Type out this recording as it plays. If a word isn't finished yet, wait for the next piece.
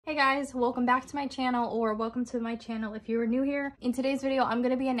Hey guys, welcome back to my channel, or welcome to my channel if you are new here. In today's video, I'm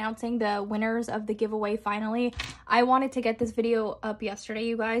going to be announcing the winners of the giveaway finally. I wanted to get this video up yesterday,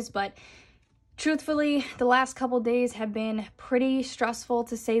 you guys, but truthfully, the last couple days have been pretty stressful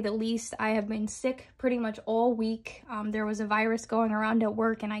to say the least. I have been sick pretty much all week. There was a virus going around at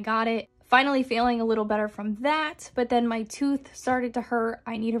work and I got it. Finally feeling a little better from that, but then my tooth started to hurt.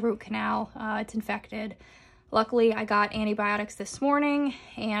 I need a root canal. It's infected. Luckily, I got antibiotics this morning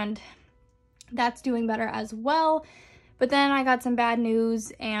and that's doing better as well. But then I got some bad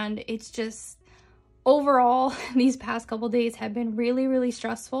news and it's just overall, these past couple days have been really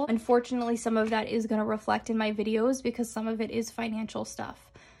stressful. Unfortunately, some of that is going to reflect in my videos because some of it is financial stuff.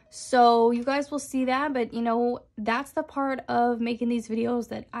 So you guys will see that, but you know, that's the part of making these videos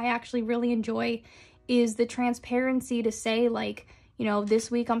that I actually really enjoy, is the transparency to say, like, you know, this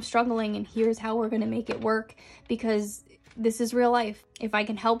week I'm struggling and here's how we're going to make it work, because this is real life. If I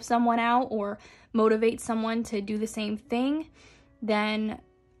can help someone out or motivate someone to do the same thing, then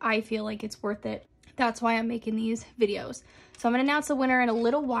I feel like it's worth it. That's why I'm making these videos. So I'm going to announce the winner in a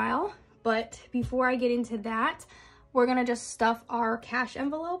little while, but before I get into that, we're going to just stuff our cash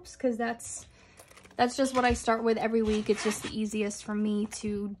envelopes, because that's just what I start with every week. It's just the easiest for me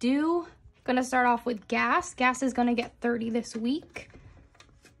to do. Gonna start off with gas. Gas is gonna get 30 this week.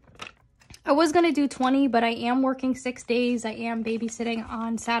 I was gonna do 20, but I am working 6 days. I am babysitting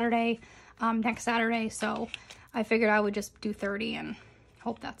on Saturday, next Saturday, so I figured I would just do 30 and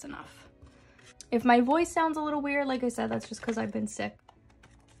hope that's enough. If my voice sounds a little weird, like I said, that's just because I've been sick.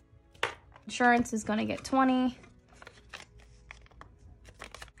 Insurance is gonna get 20.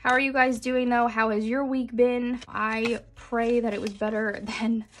 How are you guys doing though? How has your week been? I pray that it was better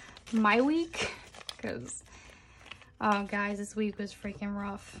than my week, because oh guys, this week was freaking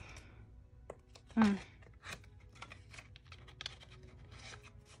rough.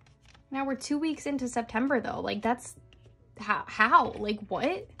 Now we're 2 weeks into September though. Like, that's how like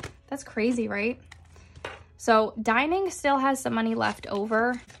what? That's crazy, right? So dining still has some money left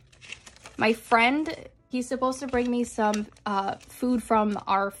over. My friend, he's supposed to bring me some food from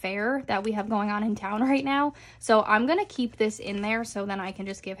our fair that we have going on in town right now. So I'm going to keep this in there so then I can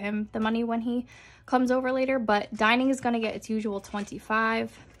just give him the money when he comes over later. But dining is going to get its usual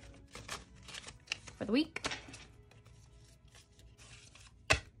 25 for the week.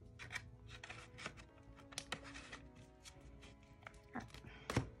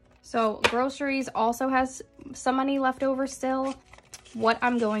 So groceries also has some money left over still. What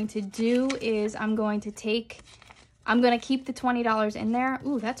I'm going to do is I'm going to keep the $20 in there.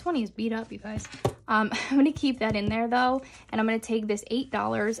 Ooh, that 20 is beat up, you guys. I'm going to keep that in there though, and I'm going to take this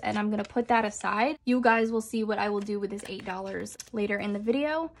 $8 and I'm going to put that aside. You guys will see what I will do with this $8 later in the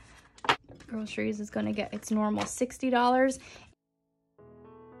video. Groceries is going to get its normal $60.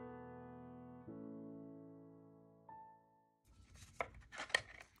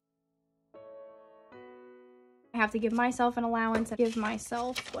 I have to give myself an allowance. I give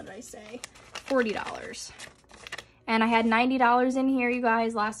myself, what did I say? $40. And I had $90 in here, you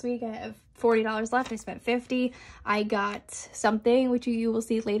guys, last week. I have $40 left. I spent $50. I got something, which you will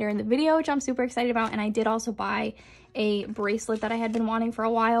see later in the video, which I'm super excited about. And I did also buy a bracelet that I had been wanting for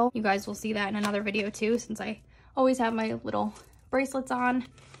a while. You guys will see that in another video too, since I always have my little bracelets on.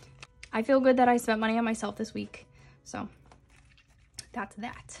 I feel good that I spent money on myself this week. So that's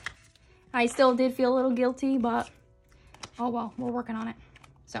that. I still did feel a little guilty, but oh well, we're working on it.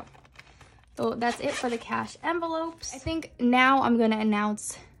 So that's it for the cash envelopes. I think now I'm going to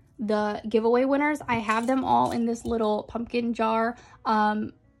announce the giveaway winners. I have them all in this little pumpkin jar.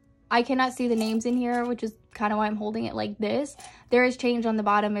 I cannot see the names in here, which is kind of why I'm holding it like this. There is change on the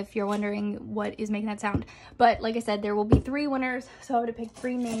bottom if you're wondering what is making that sound. But like I said, there will be 3 winners, so I have to pick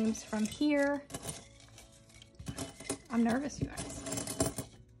 3 names from here. I'm nervous, you guys.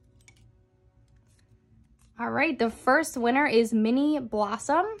 All right, the first winner is Minnie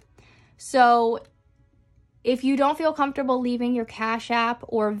Blossom. So if you don't feel comfortable leaving your Cash App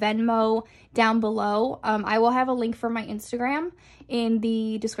or Venmo down below, I will have a link for my Instagram in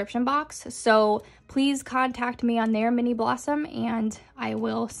the description box. So please contact me on there, Minnie Blossom, and I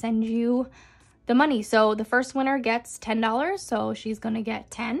will send you the money. So the first winner gets $10, so she's gonna get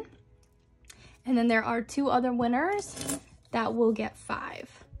 10. And then there are 2 other winners that will get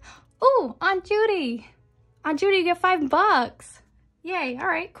 5. Ooh, Aunt Judy. Aunt Judy, you get $5. Yay, all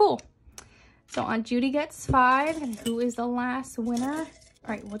right, cool. So Aunt Judy gets 5, and who is the last winner? All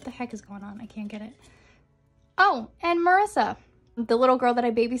right, what the heck is going on? I can't get it. Oh, and Marissa, the little girl that I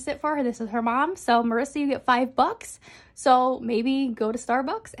babysit for her, this is her mom. So Marissa, you get $5. So maybe go to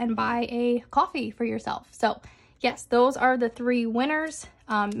Starbucks and buy a coffee for yourself. So yes, those are the 3 winners.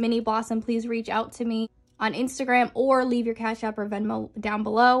 Minnie Blossom, please reach out to me on Instagram or leave your Cash App or Venmo down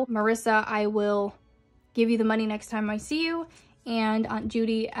below. Marissa, I will give you the money next time I see you, and Aunt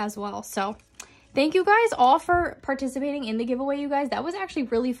Judy as well. So thank you guys all for participating in the giveaway, you guys. That was actually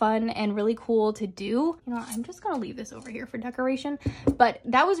really fun and really cool to do. You know, I'm just gonna leave this over here for decoration, but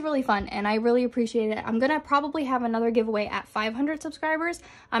that was really fun and I really appreciate it. I'm gonna probably have another giveaway at 500 subscribers.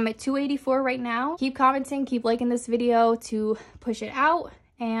 I'm at 284 right now. Keep commenting, keep liking this video to push it out.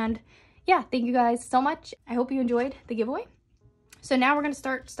 And yeah, thank you guys so much. I hope you enjoyed the giveaway. So now we're gonna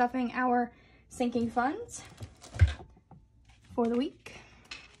start stuffing our sinking funds for the week.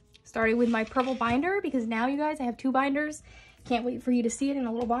 Starting with my purple binder, because now you guys, I have 2 binders. Can't wait for you to see it in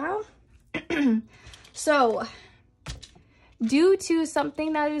a little while. So due to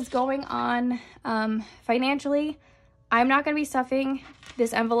something that is going on financially, I'm not going to be stuffing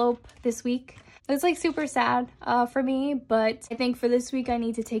this envelope this week. It's like super sad for me, but I think for this week I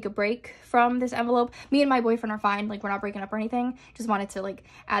need to take a break from this envelope. Me and my boyfriend are fine, like we're not breaking up or anything. Just wanted to like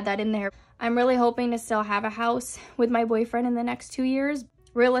add that in there. I'm really hoping to still have a house with my boyfriend in the next 2 years.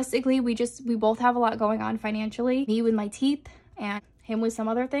 Realistically, we both have a lot going on financially. Me with my teeth and him with some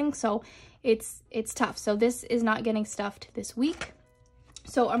other things, so it's tough. So this is not getting stuffed this week.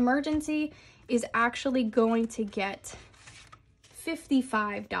 So emergency is actually going to get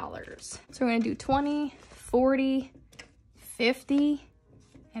 $55. So we're gonna do 20, 40, 50,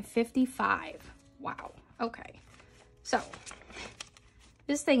 and 55. Wow, okay. So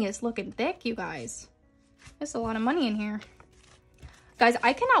this thing is looking thick, you guys. There's a lot of money in here. Guys,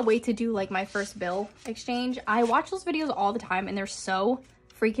 I cannot wait to do like my first bill exchange. I watch those videos all the time and they're so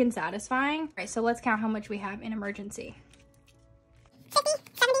freaking satisfying. All right, so let's count how much we have in emergency. 50,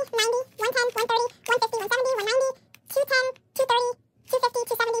 70, 90, 110, 130, 150, 170, 190, 210, 230, 250,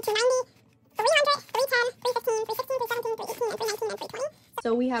 270, 290, 300, 310, 315, 316, 317, 318, and 319, and 320.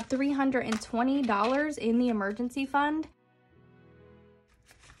 So we have $320 in the emergency fund.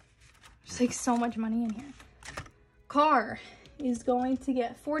 There's like so much money in here. Car is going to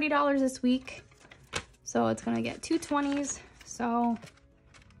get $40 this week. So it's gonna get 2 20s. So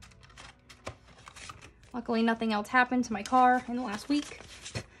luckily nothing else happened to my car in the last week.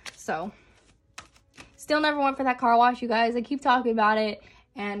 So still never went for that car wash, you guys. I keep talking about it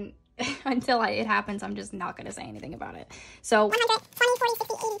and until it happens, I'm just not gonna say anything about it. So 100, 20, 40,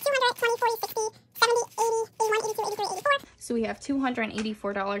 60, 80, 200, 20, 40, 60, 70, 80, 81, 82, 83, 84. So we have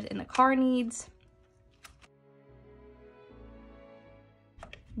 $284 in the car needs.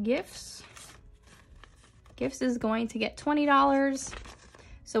 Gifts is going to get $20.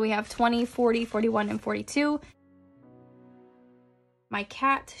 So we have 20, 40, 41, and 42. My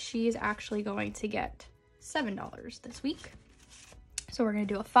cat, she is actually going to get $7 this week. So we're gonna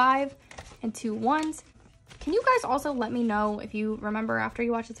do a 5 and 2 1s. Can you guys also let me know if you remember after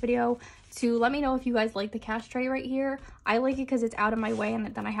you watch this video to let me know if you guys like the cash tray right here. I like it because it's out of my way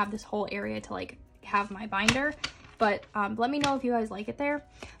and then I have this whole area to like have my binder. But let me know if you guys like it there.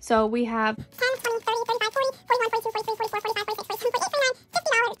 So we have 10, 20, 30, 35, 40, 41, 42, 43, 44, 45, 46, 47, 48,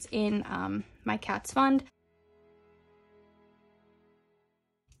 49, $50 in my cat's fund.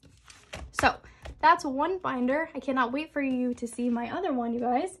 So that's one binder. I cannot wait for you to see my other one, you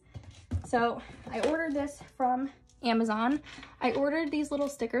guys. So I ordered this from Amazon. I ordered these little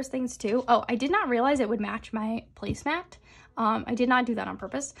stickers things too. Oh, I did not realize it would match my placemat. I did not do that on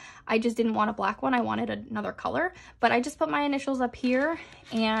purpose. I just didn't want a black one. I wanted another color, but I just put my initials up here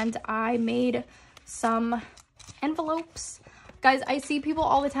and I made some envelopes. Guys, I see people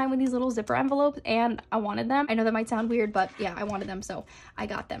all the time with these little zipper envelopes and I wanted them. I know that might sound weird, but yeah, I wanted them, so I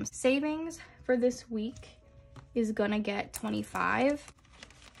got them. Savings for this week is gonna get 25.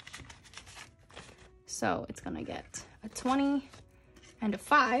 So it's gonna get a 20 and a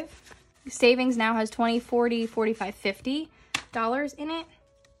 5. Savings now has 20, 40, 45, $50 in it.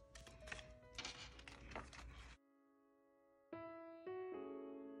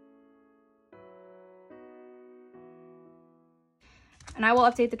 And I will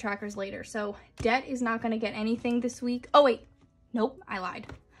update the trackers later. So debt is not going to get anything this week. Oh, wait. Nope, I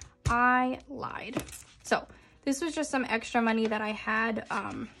lied. So this was just some extra money that I had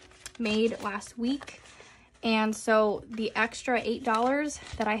made last week. And so the extra $8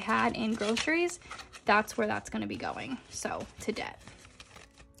 that I had in groceries, that's where that's going to be going. So to debt.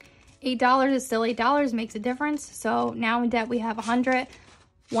 $8 is still $8, makes a difference. So now in debt we have 100,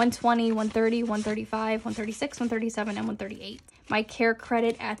 120, 130, 135, 136, 137, and 138. My care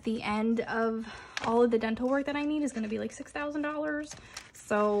credit at the end of all of the dental work that I need is going to be like $6,000.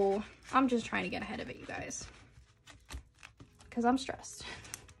 So I'm just trying to get ahead of it, you guys, because I'm stressed.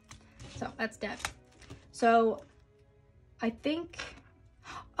 So that's debt. So I think,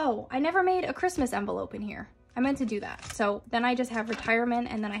 oh, I never made a Christmas envelope in here. I meant to do that. So then I just have retirement,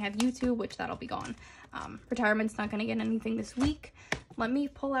 and then I have YouTube, which that'll be gone. Retirement's not gonna get anything this week. Let me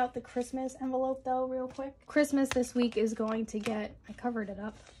pull out the Christmas envelope though real quick. Christmas this week is going to get, I covered it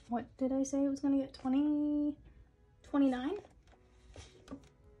up. What did I say it was gonna get? 29?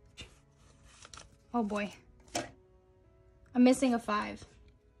 Oh boy. I'm missing a 5.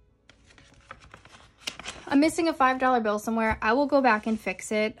 I'm missing a $5 bill somewhere. I will go back and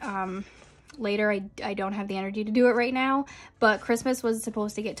fix it later. I don't have the energy to do it right now, but Christmas was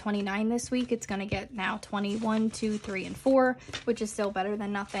supposed to get 29 this week. It's gonna get now 21, 2, 3, and 4, which is still better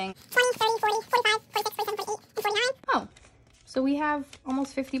than nothing. 20, 30, 40, 45, 46, 47, 48, and 49. Oh, so we have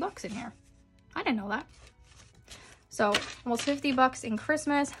almost 50 bucks in here. I didn't know that. So almost 50 bucks in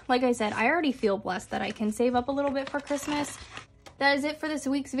Christmas. Like I said, I already feel blessed that I can save up a little bit for Christmas. That is it for this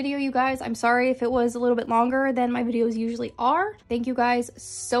week's video, you guys. I'm sorry if it was a little bit longer than my videos usually are. Thank you guys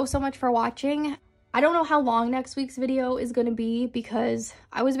so much for watching. I don't know how long next week's video is going to be because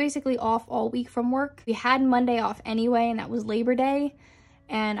I was basically off all week from work. We had Monday off anyway, and that was Labor Day,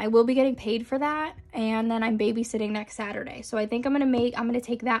 and I will be getting paid for that, and then I'm babysitting next Saturday. So I think I'm going to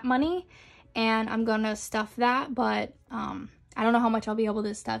take that money and I'm going to stuff that, but I don't know how much I'll be able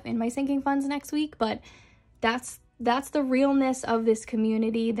to stuff in my sinking funds next week, but that's the realness of this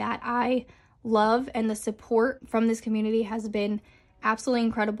community that I love, and the support from this community has been absolutely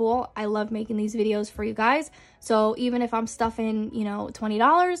incredible. I love making these videos for you guys. So even if I'm stuffing, you know,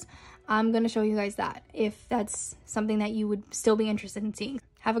 $20, I'm going to show you guys that if that's something that you would still be interested in seeing.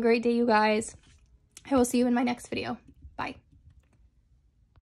 Have a great day, you guys. I will see you in my next video.